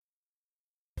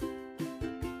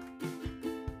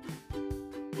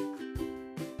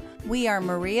We are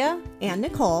Maria and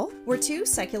Nicole. We're two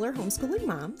secular homeschooling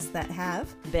moms that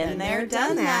have been there,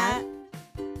 done that.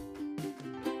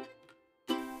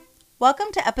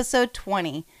 Welcome to episode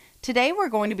 20. Today we're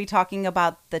going to be talking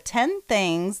about the 10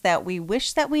 things that we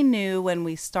wish that we knew when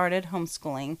we started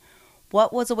homeschooling.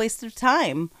 What was a waste of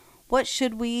time? What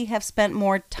should we have spent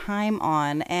more time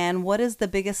on? And what is the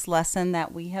biggest lesson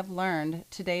that we have learned?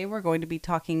 Today we're going to be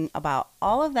talking about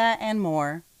all of that and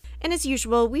more. And as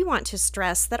usual, we want to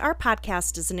stress that our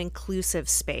podcast is an inclusive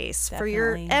space for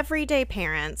your everyday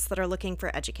parents that are looking for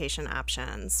education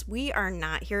options. We are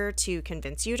not here to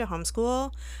convince you to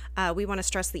homeschool. We want to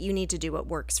stress that you need to do what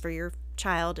works for your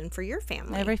child and for your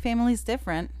family. Every family is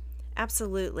different.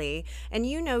 Absolutely. And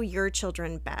you know your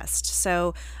children best.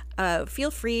 So feel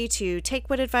free to take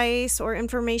what advice or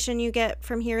information you get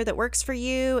from here that works for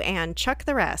you and chuck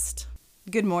the rest.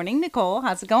 Good morning, Nicole.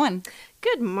 How's it going?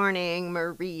 Good morning,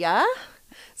 Maria.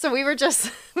 So we were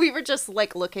just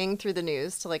like looking through the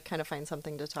news to like kind of find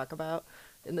something to talk about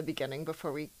in the beginning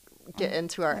before we get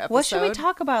into our episode. What should we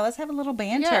talk about? Let's have a little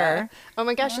banter. Yeah. Oh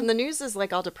my gosh, and the news is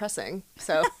like all depressing.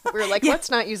 So we were like, let's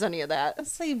not use any of that.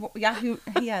 Let's see.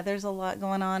 Yeah, there's a lot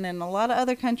going on in a lot of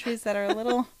other countries that are a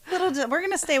little we're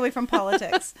going to stay away from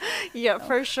politics. Yeah,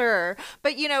 for sure.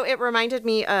 But, you know, it reminded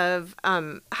me of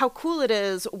how cool it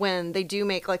is when they do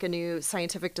make like a new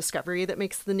scientific discovery that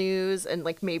makes the news. And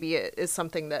like maybe it is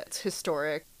something that's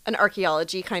historic, an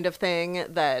archaeology kind of thing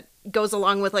that goes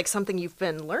along with like something you've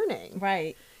been learning.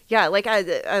 Right. Yeah, like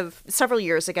several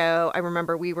years ago, I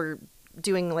remember we were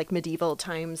doing like medieval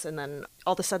times, and then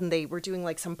all of a sudden they were doing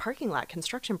like some parking lot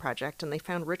construction project, and they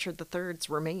found Richard III's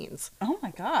remains. Oh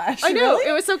my gosh. I know. Really?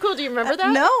 It was so cool. Do you remember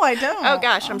that? No, I don't. Oh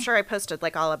gosh, I'm sure I posted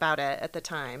like all about it at the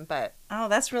time, but oh,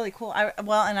 that's really cool. I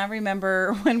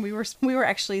remember when we were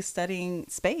actually studying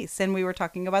space, and we were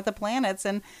talking about the planets,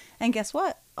 and guess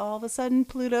what? All of a sudden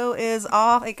Pluto is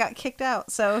off. It got kicked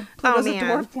out. So Pluto's a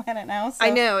dwarf planet now. So. I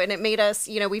know. And it made us,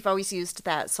 you know, we've always used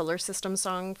that solar system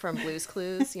song from Blue's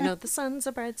Clues, you know, the sun's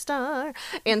a bright star.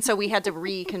 And so we had to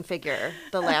reconfigure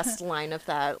the last line of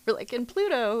that. We're like, and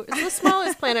Pluto is the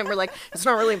smallest planet. And we're like, it's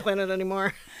not really a planet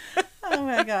anymore. Oh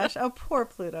my gosh. Oh, poor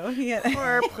Pluto.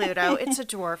 Poor Pluto. It's a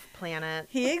dwarf planet.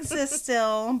 He exists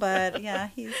still, but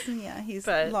he's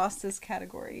lost his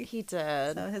category. He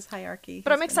did. So his hierarchy.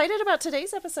 But I'm excited about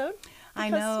today's episode. I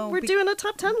know. We're doing a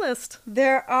top 10 list.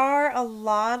 There are a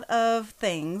lot of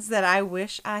things that I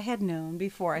wish I had known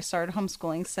before I started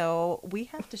homeschooling, so we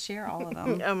have to share all of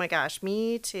them. Oh my gosh,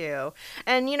 me too.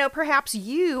 And, you know, perhaps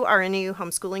you are a new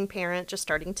homeschooling parent just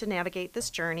starting to navigate this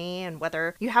journey, and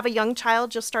whether you have a young child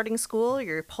just starting school, or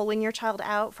you're pulling your child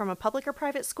out from a public or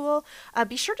private school,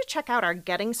 be sure to check out our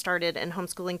Getting Started in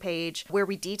Homeschooling page, where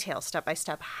we detail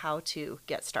step-by-step how to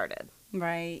get started.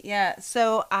 Right, yeah.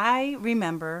 So I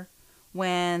remember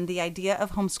when the idea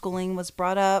of homeschooling was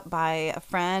brought up by a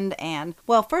friend, and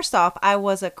well, first off, I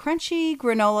was a crunchy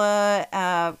granola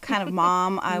kind of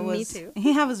mom. Me too.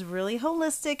 I was really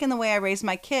holistic in the way I raised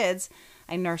my kids.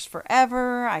 I nursed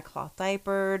forever. I cloth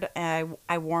diapered.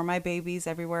 I wore my babies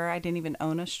everywhere. I didn't even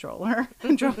own a stroller.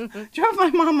 drove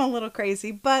my mom a little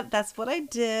crazy, but that's what I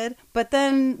did. But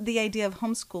then the idea of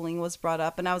homeschooling was brought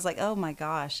up, and I was like, oh my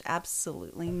gosh,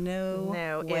 absolutely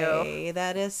no way. Ew.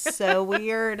 That is so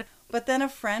weird. But then a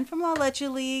friend from La Leche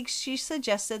League, she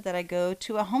suggested that I go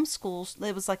to a homeschool.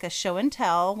 It was like a show and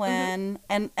tell when,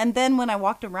 and then when I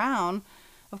walked around,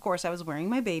 of course, I was wearing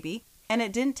my baby, and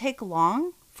it didn't take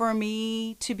long for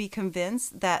me to be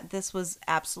convinced that this was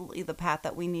absolutely the path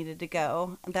that we needed to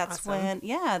go. That's awesome.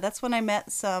 That's when I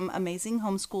met some amazing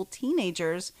homeschool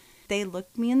teenagers. They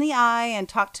looked me in the eye and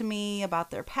talked to me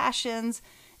about their passions,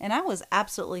 and I was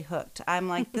absolutely hooked. I'm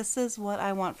like, this is what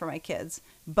I want for my kids.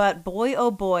 But boy,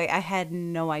 oh boy, I had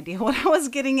no idea what I was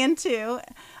getting into.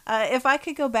 If I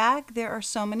could go back, there are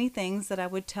so many things that I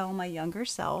would tell my younger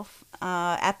self.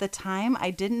 At the time,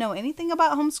 I didn't know anything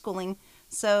about homeschooling,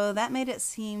 so that made it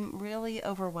seem really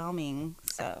overwhelming.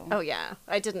 So. Oh, yeah.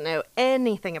 I didn't know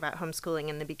anything about homeschooling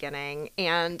in the beginning.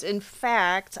 And in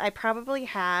fact, I probably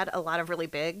had a lot of really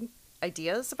big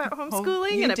ideas about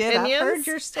homeschooling and opinions. I've heard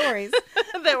your stories.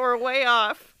 That were way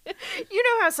off. You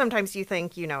know how sometimes you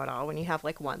think you know it all when you have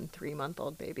like 1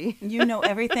 3-month-old baby. You know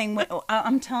everything.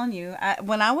 I'm telling you,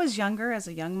 when I was younger, as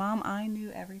a young mom, I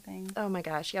knew everything. Oh my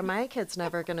gosh. Yeah, my kid's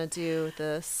never going to do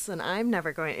this, and I'm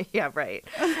never going to. Yeah, right.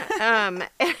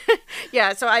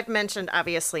 Yeah, so I've mentioned,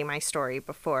 obviously, my story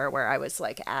before where I was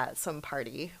like at some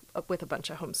party with a bunch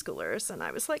of homeschoolers, and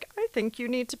I was like, I think you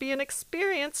need to be an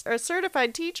experienced or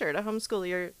certified teacher to homeschool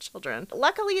your children.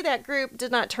 Luckily, that group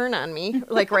did not turn on me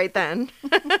like right then,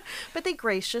 but they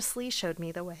graciously showed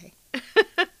me the way.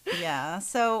 Yeah.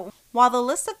 So While the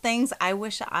list of things I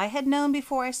wish I had known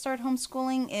before I started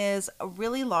homeschooling is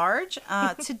really large,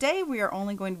 today we are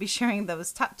only going to be sharing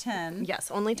those top 10.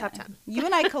 Yes, only top 10. You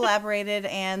and I collaborated,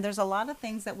 and there's a lot of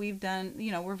things that we've done.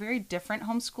 You know, we're very different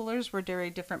homeschoolers. We're very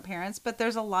different parents, but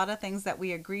there's a lot of things that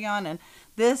we agree on, and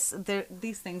these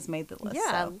things made the list.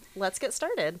 Yeah, So. let's get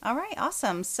started. All right,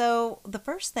 awesome. So the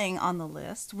first thing on the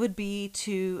list would be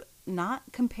to not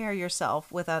compare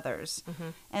yourself with others.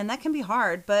 And that can be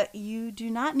hard, but you do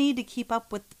not need to keep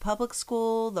up with the public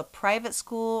school, the private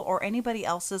school, or anybody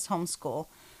else's homeschool.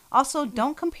 Also,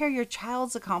 don't compare your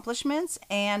child's accomplishments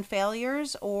and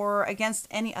failures or against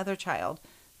any other child.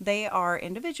 They are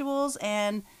individuals,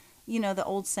 and you know the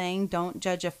old saying, don't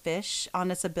judge a fish on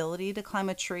its ability to climb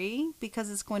a tree, because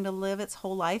it's going to live its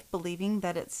whole life believing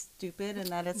that it's stupid and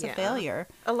that it's a failure.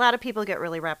 A lot of people get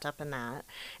really wrapped up in that.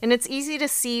 And it's easy to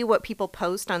see what people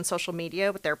post on social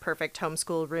media with their perfect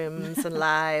homeschool rooms and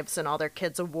lives and all their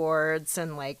kids' awards,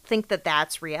 and like think that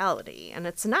that's reality. And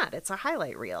it's not. It's a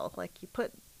highlight reel. Like you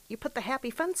put the happy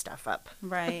fun stuff up.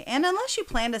 Right. And unless you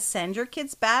plan to send your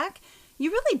kids back, you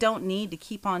really don't need to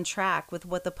keep on track with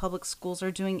what the public schools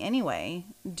are doing anyway.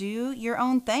 Do your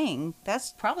own thing.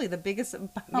 That's probably the biggest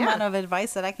amount of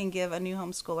advice that I can give a new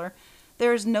homeschooler.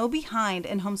 There is no behind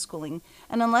in homeschooling,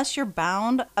 and unless you're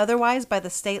bound otherwise by the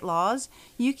state laws,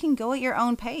 you can go at your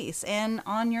own pace and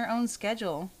on your own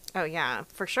schedule. Oh, yeah,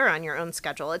 for sure, on your own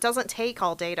schedule. It doesn't take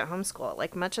all day to homeschool.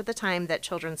 Like, much of the time that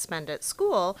children spend at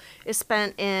school is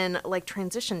spent in, like,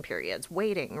 transition periods,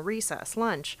 waiting, recess,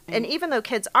 lunch. And even though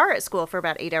kids are at school for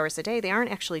about 8 hours a day, they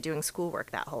aren't actually doing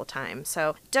schoolwork that whole time.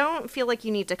 So don't feel like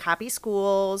you need to copy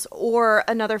schools or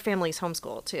another family's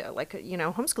homeschool, too. Like, you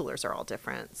know, homeschoolers are all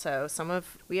different. So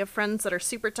we have friends that are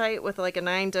super tight with, like, a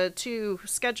 9 to 2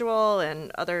 schedule,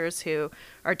 and others who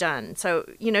are done. So,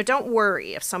 you know, don't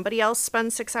worry. If somebody else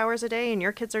spends 6 hours a day and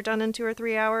your kids are done in 2 or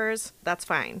 3 hours, that's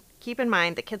fine. Keep in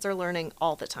mind that kids are learning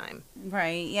all the time.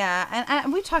 Right, yeah.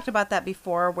 And we talked about that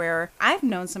before, where I've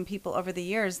known some people over the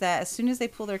years that as soon as they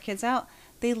pull their kids out,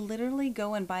 they literally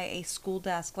go and buy a school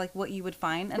desk, like what you would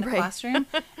find in a classroom,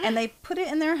 and they put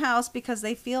it in their house because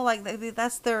they feel like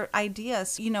that's their idea.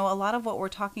 So, you know, a lot of what we're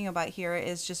talking about here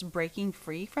is just breaking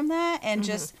free from that and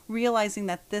just realizing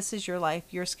that this is your life,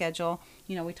 your schedule.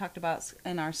 You know, we talked about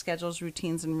in our schedules,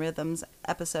 routines, and rhythms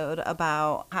episode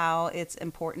about how it's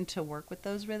important to work with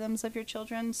those rhythms of your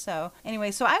children. So anyway,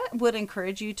 so I would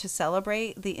encourage you to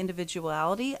celebrate the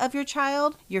individuality of your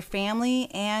child, your family,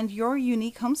 and your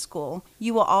unique homeschool.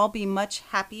 You will all be much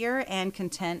happier and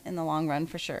content in the long run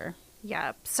for sure.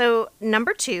 Yeah. So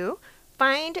number 2,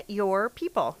 find your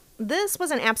people. This was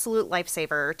an absolute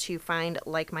lifesaver to find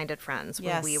like-minded friends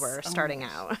when we were starting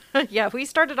out. Yeah, we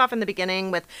started off in the beginning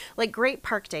with like great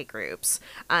park day groups,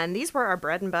 and these were our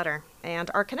bread and butter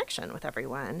and our connection with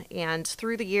everyone. And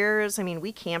through the years, I mean,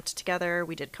 we camped together,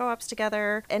 we did co-ops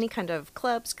together, any kind of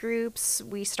clubs, groups.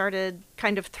 We started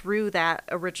kind of through that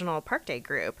original park day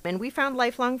group, and we found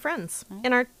lifelong friends.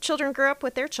 And our children grew up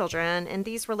with their children, and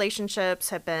these relationships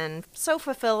have been so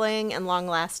fulfilling and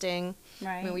long-lasting.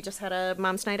 Right. I mean, we just had a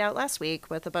mom's night out last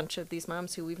week with a bunch of these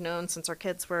moms who we've known since our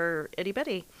kids were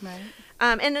itty-bitty. Right.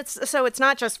 And it's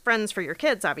not just friends for your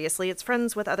kids, obviously. It's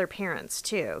friends with other parents,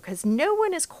 too, because no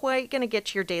one is quite going to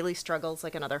get your daily struggles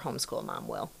like another homeschool mom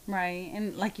will. Right.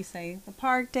 And like you say, the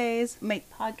park days, make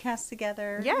podcasts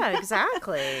together. Yeah,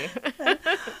 exactly.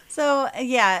 So,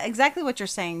 yeah, exactly what you're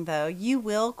saying, though. You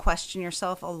will question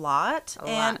yourself a lot.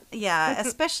 Yeah,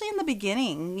 especially in the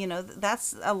beginning, you know,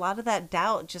 that's a lot of that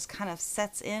doubt just kind of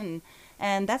sets in.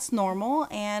 And that's normal,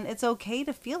 and it's okay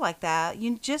to feel like that.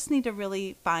 You just need to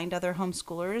really find other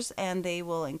homeschoolers, and they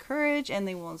will encourage and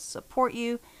they will support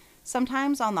you.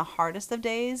 Sometimes on the hardest of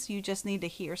days, you just need to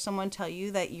hear someone tell you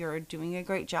that you're doing a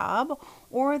great job,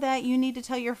 or that you need to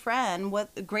tell your friend what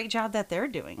a great job that they're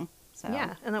doing. So,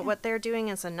 yeah, and that what they're doing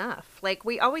is enough. Like,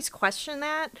 we always question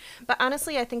that, but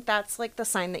honestly, I think that's like the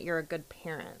sign that you're a good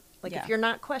parent. Like, if you're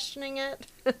not questioning it,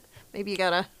 maybe you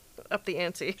gotta up the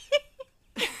ante.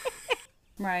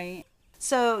 Right.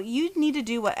 So you need to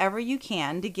do whatever you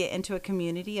can to get into a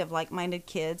community of like-minded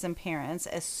kids and parents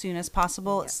as soon as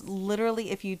possible. Yeah. It's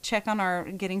literally, if you check on our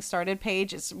Getting Started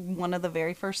page, it's one of the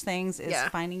very first things is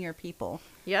finding your people.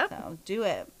 Yep. So do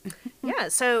it. Yeah.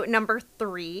 So number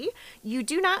 3, you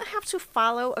do not have to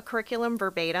follow a curriculum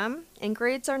verbatim, and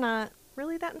grades are not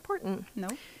really that important. No.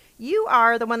 You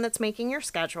are the one that's making your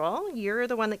schedule. You're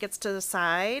the one that gets to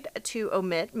decide to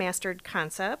omit mastered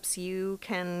concepts. You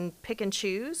can pick and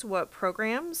choose what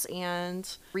programs and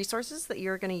resources that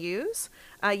you're going to use.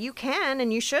 you can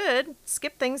and you should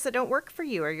skip things that don't work for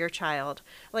you or your child.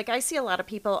 Like I see a lot of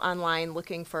people online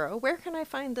looking for, oh, where can I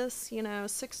find this,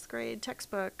 sixth grade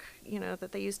textbook,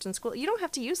 that they used in school. You don't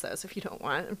have to use those if you don't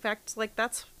want. In fact, like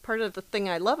that's part of the thing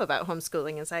I love about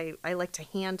homeschooling is I like to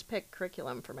hand pick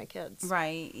curriculum for my kids.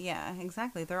 Right. Yeah,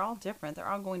 exactly. They're all different. They're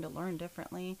all going to learn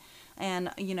differently.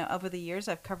 And, over the years,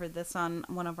 I've covered this on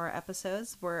one of our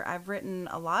episodes where I've written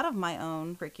a lot of my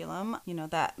own curriculum,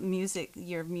 that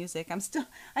year of music.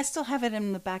 I still have it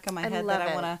in the back of my head that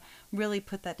I want to really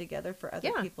put that together for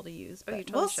other people to use. But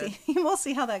totally see. We'll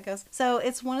see how that goes. So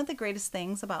it's one of the greatest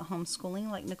things about homeschooling,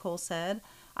 like Nicole said.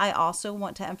 I also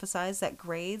want to emphasize that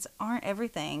grades aren't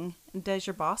everything. Does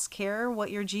your boss care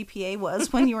what your GPA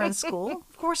was when you were in school?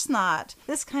 Of course not.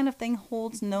 This kind of thing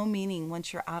holds no meaning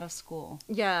once you're out of school.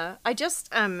 Yeah, I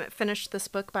just finished this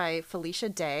book by Felicia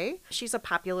Day. She's a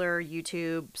popular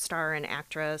YouTube star and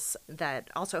actress that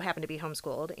also happened to be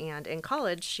homeschooled. And in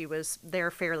college, she was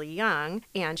there fairly young,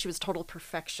 and she was a total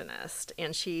perfectionist.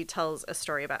 And she tells a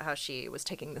story about how she was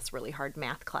taking this really hard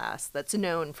math class that's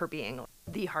known for being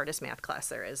the hardest math class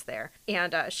there is there.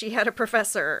 And she had a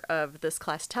professor of this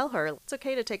class tell her, it's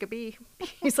okay to take a B.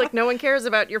 He's like, no one cares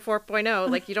about your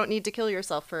 4.0. Like, you don't need to kill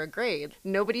yourself for a grade.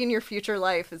 Nobody in your future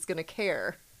life is going to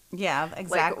care. Yeah,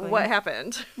 exactly. Like, what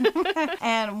happened?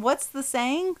 And what's the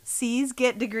saying? C's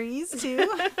get degrees too.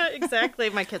 Exactly.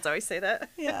 My kids always say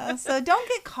that. Yeah. So don't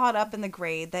get caught up in the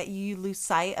grade that you lose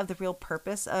sight of the real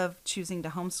purpose of choosing to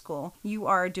homeschool. You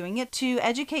are doing it to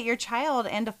educate your child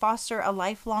and to foster a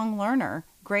lifelong learner.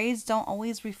 Grades don't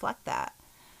always reflect that.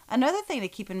 Another thing to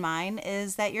keep in mind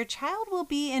is that your child will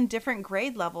be in different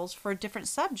grade levels for different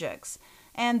subjects.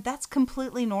 And that's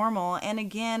completely normal. And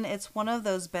again, it's one of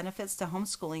those benefits to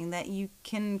homeschooling that you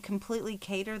can completely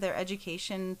cater their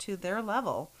education to their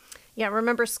level. Yeah,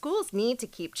 remember, schools need to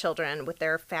keep children with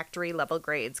their factory level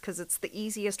grades because it's the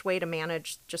easiest way to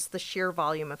manage just the sheer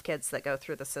volume of kids that go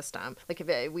through the system. Like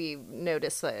we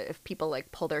notice that if people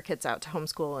like pull their kids out to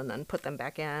homeschool and then put them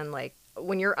back in, like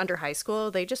when you're under high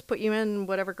school, they just put you in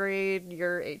whatever grade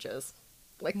your age is.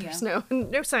 Like there's no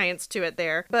science to it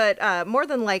there. But more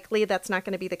than likely, that's not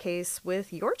going to be the case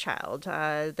with your child.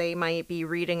 They might be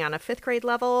reading on a 5th grade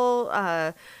level,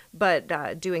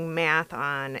 but doing math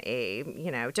on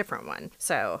a, different one.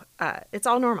 So it's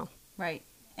all normal. Right.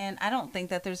 And I don't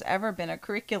think that there's ever been a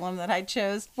curriculum that I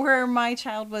chose where my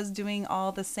child was doing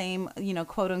all the same,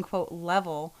 quote unquote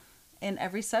level in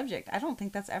every subject. I don't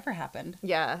think that's ever happened.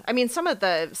 Yeah. I mean, some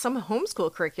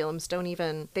homeschool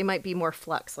curriculums they might be more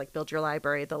flux, like Build Your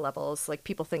Library, the levels. Like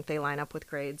people think they line up with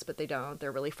grades, but they don't.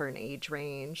 They're really for an age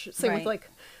range. Same with like...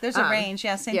 There's a range.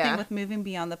 Yeah. Same thing with moving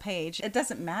beyond the page. It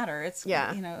doesn't matter. It's,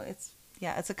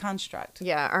 it's a construct.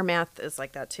 Yeah. Our math is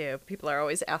like that too. People are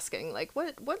always asking like,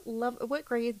 what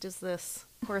grade does this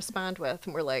correspond with?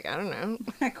 And we're like, I don't know.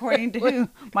 According to who?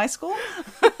 My school?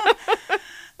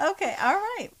 Okay. All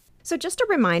right. So just a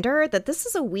reminder that this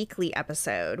is a weekly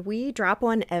episode. We drop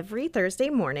one every Thursday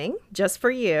morning just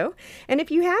for you. And if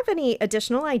you have any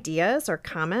additional ideas or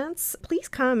comments, please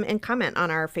come and comment on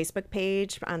our Facebook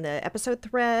page, on the episode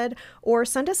thread, or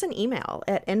send us an email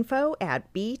at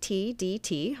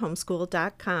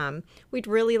info@btdthomeschool.com. We'd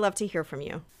really love to hear from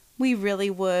you. We really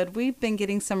would. We've been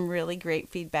getting some really great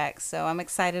feedback, so I'm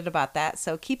excited about that.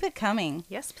 So keep it coming.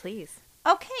 Yes, please.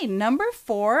 Okay, number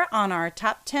 4 on our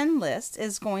top 10 list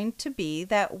is going to be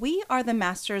that we are the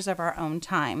masters of our own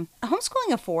time.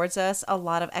 Homeschooling affords us a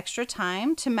lot of extra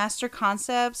time to master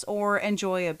concepts or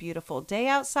enjoy a beautiful day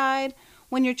outside.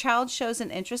 When your child shows an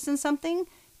interest in something,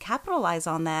 capitalize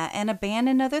on that and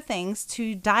abandon other things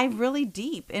to dive really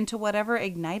deep into whatever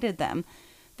ignited them.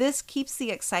 This keeps the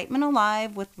excitement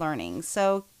alive with learning,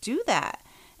 so do that.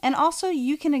 And also,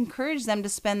 you can encourage them to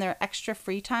spend their extra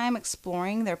free time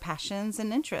exploring their passions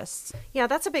and interests. Yeah,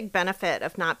 that's a big benefit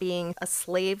of not being a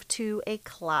slave to a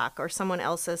clock or someone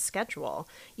else's schedule.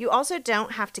 You also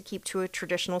don't have to keep to a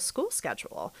traditional school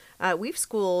schedule. We've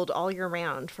schooled all year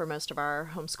round for most of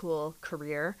our homeschool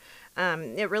career.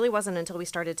 It really wasn't until we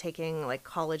started taking like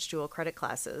college dual credit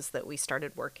classes that we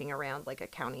started working around like a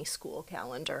county school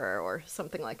calendar or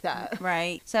something like that.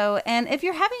 Right. So, and if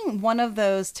you're having one of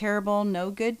those terrible no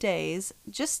good days,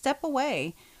 just step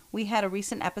away. We had a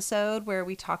recent episode where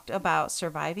we talked about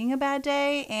surviving a bad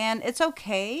day, and it's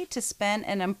okay to spend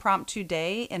an impromptu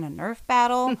day in a Nerf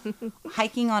battle,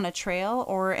 hiking on a trail,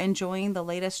 or enjoying the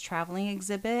latest traveling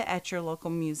exhibit at your local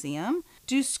museum.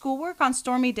 Do schoolwork on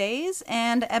stormy days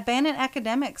and abandon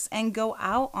academics and go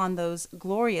out on those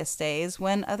glorious days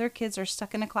when other kids are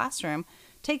stuck in a classroom.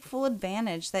 Take full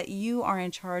advantage that you are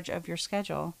in charge of your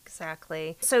schedule.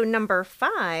 Exactly. So number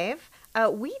 5,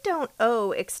 we don't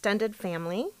owe extended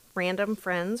family, random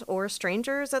friends or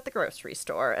strangers at the grocery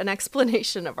store, an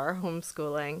explanation of our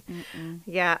homeschooling.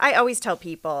 Yeah, I always tell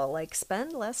people, like,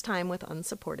 spend less time with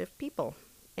unsupportive people.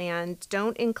 And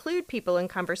don't include people in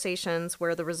conversations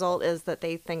where the result is that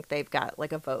they think they've got,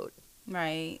 like, a vote.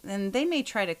 Right. And they may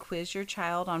try to quiz your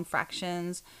child on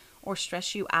fractions or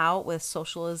stress you out with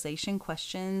socialization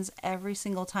questions every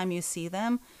single time you see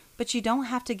them. But you don't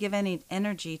have to give any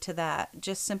energy to that.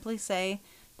 Just simply say,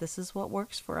 this is what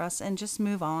works for us, and just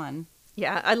move on.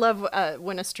 Yeah, I love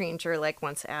when a stranger like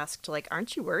once asked, like,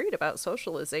 aren't you worried about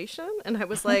socialization? And I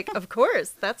was like, of course,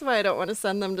 that's why I don't want to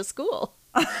send them to school.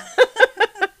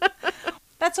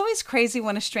 That's always crazy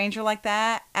when a stranger like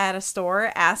that at a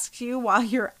store asks you while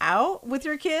you're out with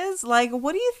your kids, like,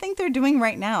 what do you think they're doing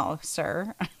right now,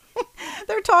 sir?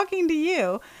 They're talking to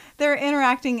you. They're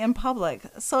interacting in public.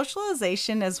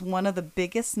 Socialization is one of the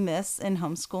biggest myths in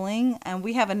homeschooling, and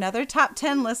we have another top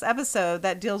 10 list episode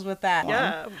that deals with that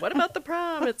Yeah, what about the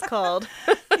prom, it's called.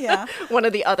 Yeah. One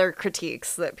of the other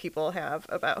critiques that people have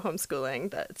about homeschooling,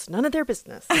 that it's none of their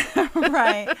business.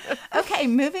 Right. Okay,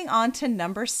 moving on to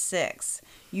number 6.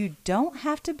 You don't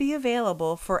have to be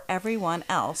available for everyone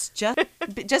else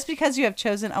just because you have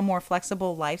chosen a more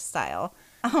flexible lifestyle.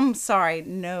 I'm sorry,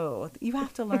 no. You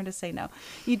have to learn to say no.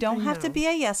 You don't have to be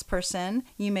a yes person.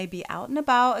 You may be out and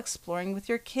about exploring with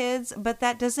your kids, but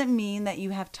that doesn't mean that you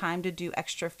have time to do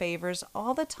extra favors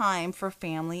all the time for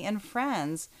family and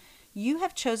friends. You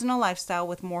have chosen a lifestyle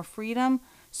with more freedom,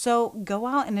 so go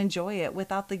out and enjoy it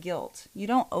without the guilt. You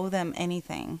don't owe them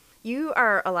anything. You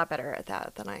are a lot better at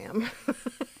that than I am.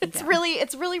 It's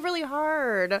really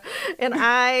hard. And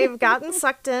I've gotten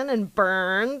sucked in and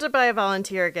burned by a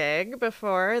volunteer gig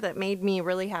before that made me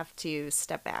really have to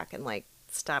step back and, like,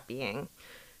 stop being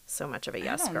so much of a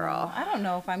yes girl. I don't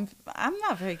know if I'm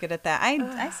not very good at that.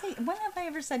 I say, when have I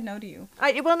ever said no to you?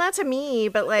 Well, not to me,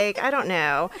 but, like, I don't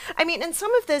know. I mean, and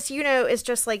some of this, you know, is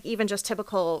just, like, even just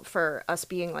typical for us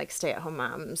being, like, stay-at-home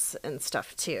moms and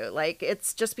stuff, too. Like,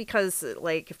 it's just because,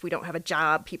 like, if we don't have a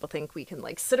job, people think we can,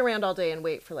 like, sit around all day and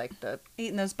wait for, like, the...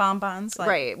 Eating those bonbons, like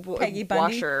right, Peggy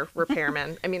Bundy. washer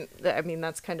repairman. I mean,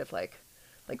 that's kind of like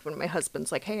when my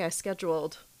husband's like, hey, I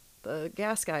scheduled the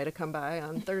gas guy to come by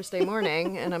on Thursday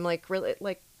morning, and I'm like, really,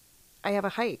 like, I have a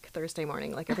hike Thursday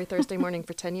morning, like every Thursday morning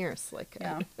for 10 years. Like,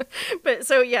 yeah. But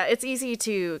so, yeah, it's easy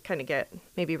to kind of get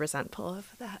maybe resentful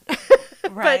of that.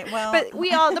 Right. But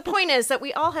the point is that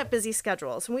we all have busy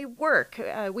schedules and we work.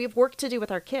 We have work to do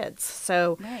with our kids.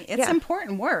 So right. It's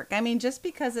important work. I mean, just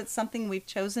because it's something we've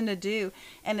chosen to do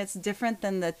and it's different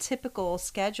than the typical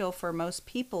schedule for most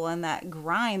people and that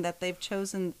grind that they've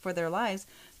chosen for their lives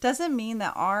doesn't mean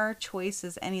that our choice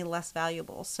is any less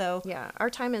valuable. So yeah, our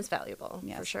time is valuable,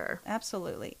 yes, for sure.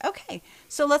 Absolutely. Okay.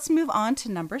 So let's move on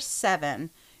to number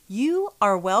 7. You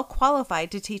are well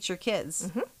qualified to teach your kids.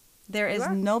 Mm-hmm. There is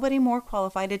nobody more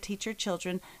qualified to teach your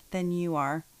children than you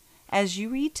are. As you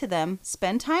read to them,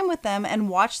 spend time with them, and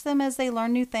watch them as they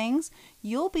learn new things,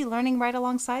 you'll be learning right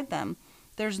alongside them.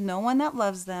 There's no one that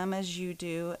loves them as you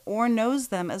do or knows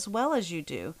them as well as you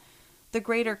do. The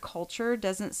greater culture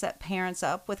doesn't set parents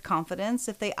up with confidence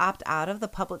if they opt out of the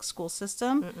public school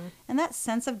system. Mm-mm. And that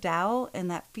sense of doubt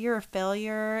and that fear of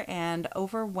failure and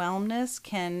overwhelmness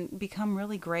can become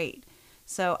really great.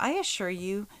 So I assure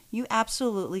you, you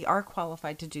absolutely are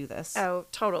qualified to do this. Oh,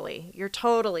 totally. You're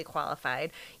totally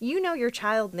qualified. You know your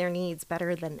child and their needs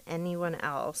better than anyone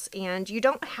else. And you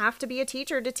don't have to be a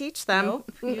teacher to teach them.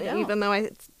 Nope, you don't. Even though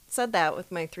I said that with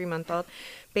my 3-month-old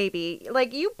baby.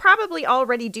 Like, you probably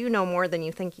already do know more than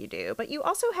you think you do, but you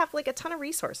also have, like, a ton of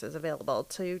resources available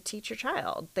to teach your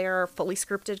child. There are fully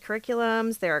scripted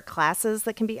curriculums. There are classes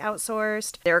that can be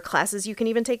outsourced. There are classes you can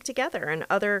even take together and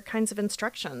other kinds of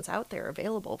instructions out there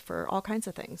available for all kinds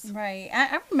of things. Right.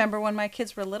 I remember when my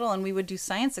kids were little and we would do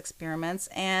science experiments,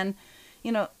 and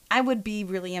you know, I would be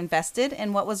really invested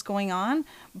in what was going on,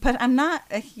 but I'm not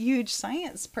a huge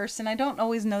science person. I don't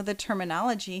always know the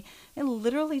terminology. I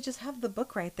literally just have the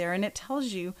book right there, and it tells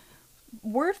you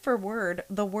word for word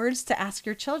the words to ask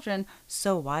your children.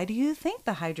 So why do you think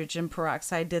the hydrogen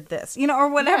peroxide did this? You know, or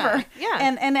whatever. Yeah.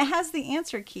 And it has the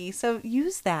answer key. So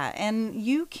use that, and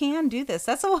you can do this.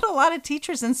 That's what a lot of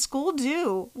teachers in school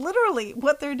do. Literally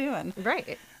what they're doing.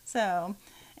 Right. So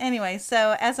anyway,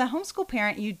 so as a homeschool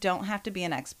parent, you don't have to be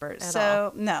an expert.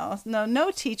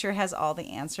 No teacher has all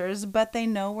the answers, but they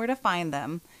know where to find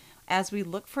them. As we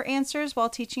look for answers while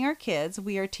teaching our kids,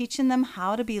 we are teaching them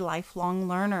how to be lifelong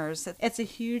learners. It's a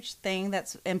huge thing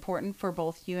that's important for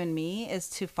both you and me, is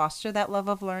to foster that love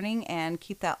of learning and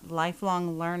keep that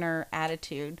lifelong learner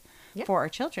attitude. Yeah. for our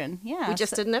children. Yeah. We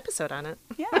just did an episode on it.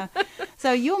 Yeah.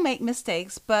 So you'll make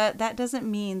mistakes, but that doesn't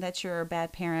mean that you're a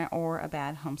bad parent or a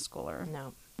bad homeschooler.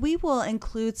 No. We will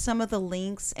include some of the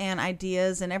links and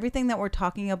ideas and everything that we're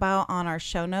talking about on our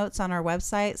show notes on our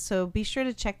website. So be sure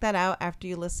to check that out after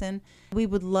you listen. We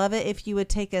would love it if you would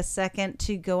take a second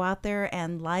to go out there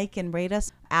and like and rate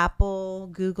us. Apple,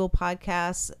 Google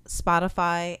Podcasts,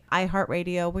 Spotify,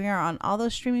 iHeartRadio. We are on all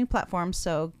those streaming platforms.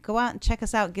 So go out and check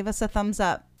us out. Give us a thumbs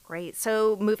up. Great.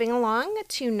 So moving along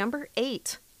to number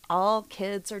 8. All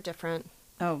kids are different.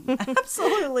 Oh,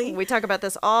 absolutely. We talk about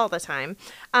this all the time.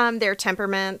 Their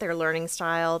temperament, their learning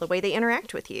style, the way they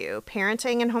interact with you.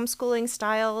 Parenting and homeschooling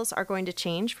styles are going to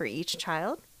change for each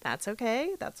child. That's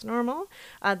okay. That's normal.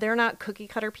 They're not cookie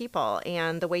cutter people,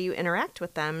 and the way you interact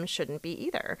with them shouldn't be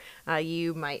either.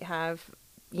 You might have,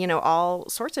 all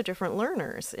sorts of different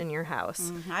learners in your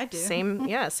house. I do. Same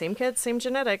kids, same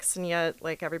genetics, and yet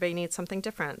everybody needs something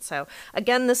different. So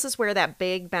again, this is where that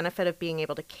big benefit of being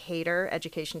able to cater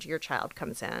education to your child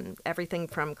comes in. Everything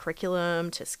from curriculum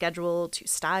to schedule to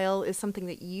style is something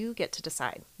that you get to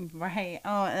decide. Right.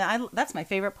 Oh, and that's my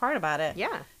favorite part about it.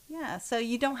 Yeah. Yeah, so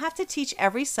you don't have to teach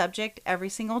every subject every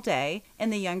single day. In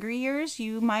the younger years,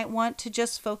 you might want to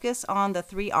just focus on the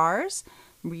 3 R's,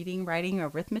 reading, writing,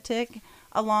 arithmetic,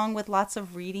 along with lots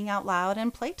of reading out loud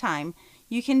and playtime.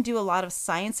 You can do a lot of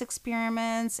science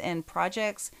experiments and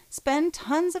projects, spend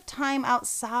tons of time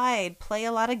outside, play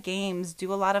a lot of games,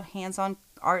 do a lot of hands-on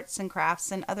arts and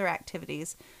crafts and other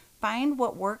activities. Find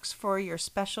what works for your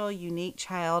special, unique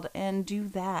child and do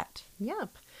that.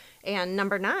 Yep. And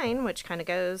number 9, which kind of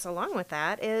goes along with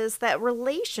that, is that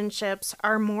relationships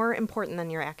are more important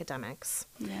than your academics.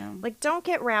 Yeah. Don't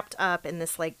get wrapped up in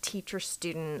this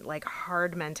teacher-student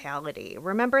hard mentality.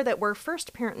 Remember that we're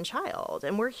first parent and child,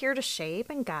 and we're here to shape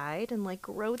and guide and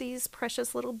grow these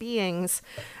precious little beings.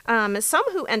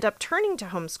 Some who end up turning to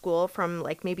homeschool from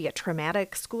maybe a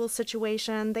traumatic school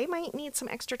situation, they might need some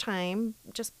extra time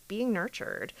just being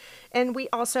nurtured. And we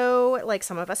also,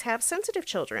 some of us have sensitive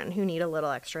children who need a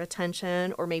little extra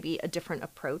attention or maybe a different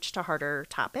approach to harder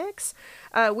topics.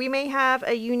 We may have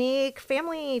a unique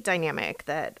family dynamic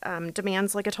that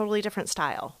demands a totally different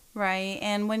style. Right.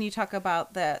 And when you talk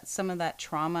about some of that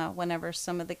trauma, whenever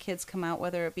some of the kids come out,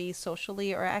 whether it be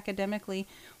socially or academically,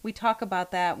 we talk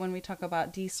about that when we talk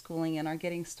about deschooling and our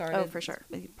getting started for sure.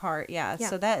 part. Yeah.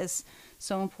 So that is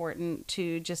so important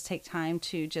to just take time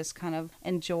to just kind of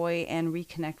enjoy and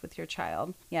reconnect with your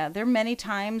child. Yeah. There are many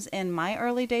times in my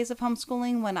early days of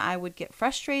homeschooling when I would get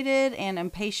frustrated and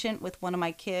impatient with one of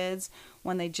my kids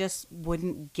when they just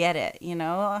wouldn't get it,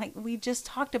 we just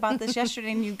talked about this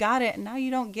yesterday and you got it and now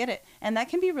you don't get it. And that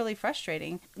can be really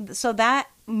frustrating. So that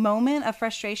moment of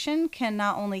frustration can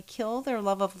not only kill their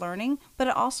love of learning, but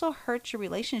it also hurts your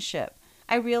relationship.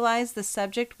 I realized the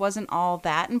subject wasn't all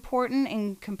that important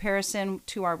in comparison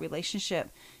to our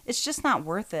relationship. It's just not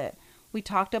worth it. We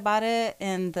talked about it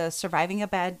in the Surviving a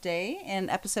Bad Day in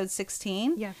episode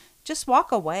 16. Yeah. Just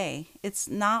walk away. It's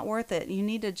not worth it. You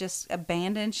need to just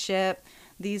abandon ship.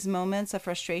 These moments of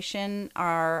frustration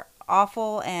are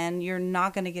awful and you're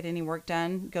not going to get any work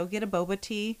done. Go get a boba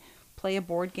tea, play a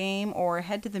board game, or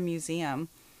head to the museum.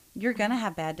 You're going to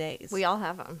have bad days. We all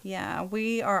have them. Yeah,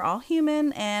 we are all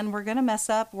human and we're going to mess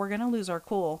up. We're going to lose our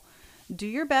cool. Do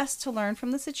your best to learn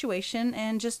from the situation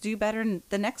and just do better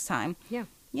the next time. Yeah.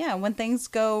 Yeah, when things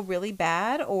go really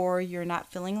bad or you're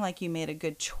not feeling like you made a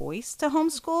good choice to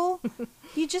homeschool,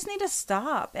 you just need to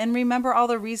stop and remember all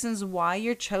the reasons why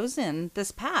you're chosen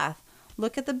this path.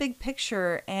 Look at the big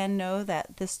picture and know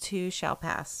that this too shall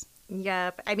pass.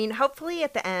 Yep. I mean, hopefully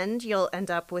at the end, you'll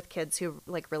end up with kids who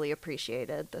really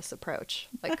appreciated this approach.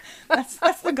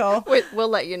 That's the goal. We'll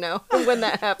let you know when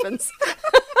that happens.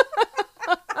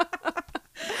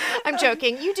 I'm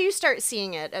joking. You do start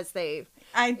seeing it as they...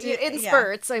 I do. In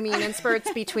spurts. I mean, in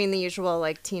spurts between the usual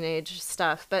teenage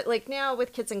stuff. But now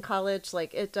with kids in college,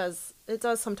 it does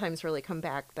sometimes really come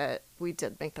back that we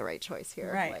did make the right choice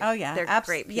here. Right. Oh yeah. They're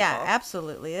great people. Yeah,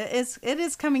 absolutely. It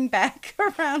is coming back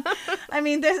around. I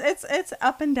mean, it's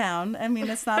up and down. I mean,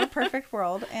 it's not a perfect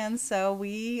world, and so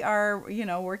we are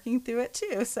working through it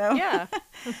too. So yeah.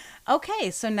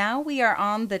 Okay, so now we are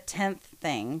on the 10th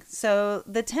thing. So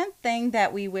the 10th thing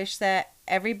that we wish that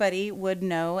everybody would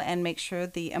know and make sure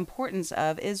the importance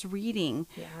of is reading.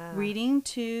 Yeah. Reading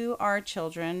to our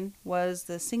children was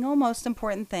the single most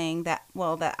important thing that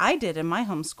I did in my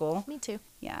homeschool. Me too.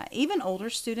 Yeah. Even older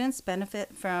students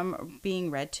benefit from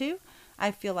being read to.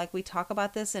 I feel like we talk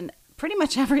about this in pretty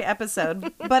much every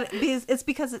episode, but it's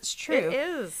because it's true. It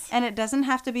is. And it doesn't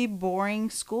have to be boring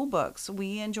school books.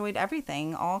 We enjoyed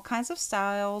everything, all kinds of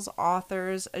styles,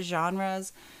 authors,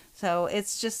 genres. So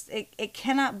it's just, it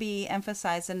cannot be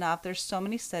emphasized enough. There's so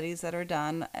many studies that are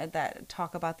done that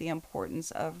talk about the importance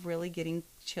of really getting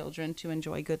children to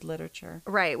enjoy good literature.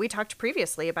 Right. We talked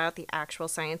previously about the actual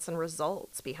science and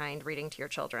results behind reading to your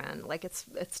children. Like it's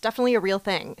definitely a real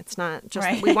thing. It's not just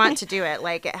that we want to do it.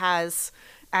 Like it has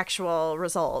actual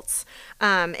results.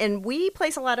 And we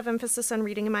place a lot of emphasis on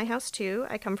reading in my house too.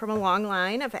 I come from a long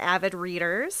line of avid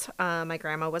readers. My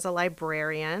grandma was a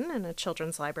librarian in a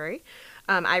children's library.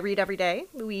 I read every day.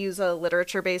 We use a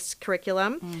literature-based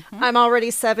curriculum. I'm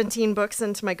already 17 books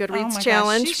into my Goodreads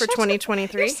challenge for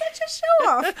 2023. You're such a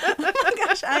show-off. Oh my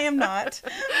gosh, I am not.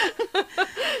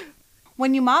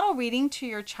 When you model reading to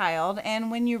your child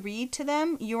and when you read to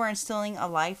them, you are instilling a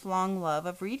lifelong love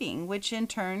of reading, which in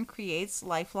turn creates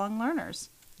lifelong learners.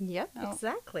 Yep,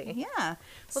 exactly. Yeah.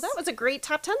 Well, that was a great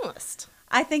top 10 list.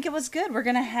 I think it was good. We're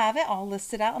going to have it all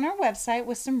listed out on our website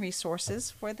with some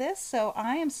resources for this. So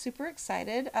I am super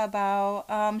excited about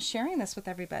sharing this with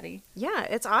everybody. Yeah,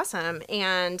 it's awesome.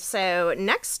 And so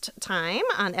next time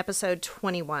on episode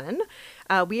 21,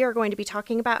 we are going to be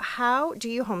talking about how do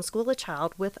you homeschool a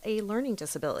child with a learning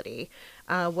disability?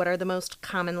 What are the most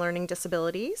common learning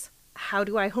disabilities? How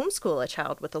do I homeschool a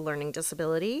child with a learning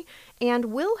disability? And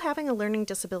will having a learning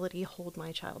disability hold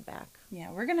my child back?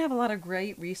 Yeah, we're going to have a lot of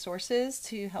great resources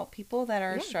to help people that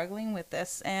are struggling with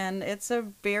this. And it's a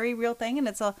very real thing. And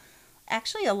it's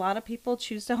actually a lot of people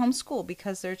choose to homeschool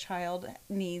because their child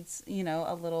needs,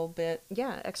 a little bit.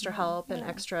 Yeah, extra help and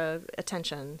extra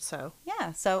attention. So,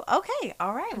 yeah. So, okay.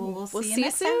 All right. Well, we'll see you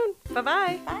next soon. time.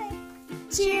 Bye-bye. Bye.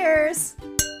 Cheers.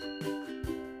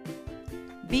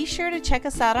 Be sure to check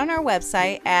us out on our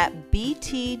website at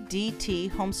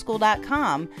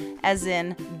btdthomeschool.com, as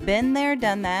in been there,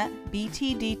 done that,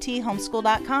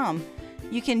 btdthomeschool.com.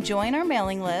 You can join our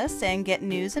mailing list and get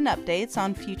news and updates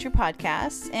on future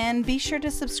podcasts, and be sure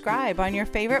to subscribe on your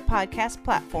favorite podcast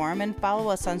platform and follow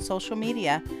us on social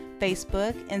media,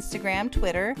 Facebook, Instagram,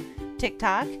 Twitter,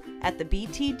 TikTok at the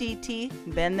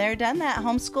BTDT Been There, Done That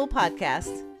Homeschool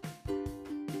Podcast.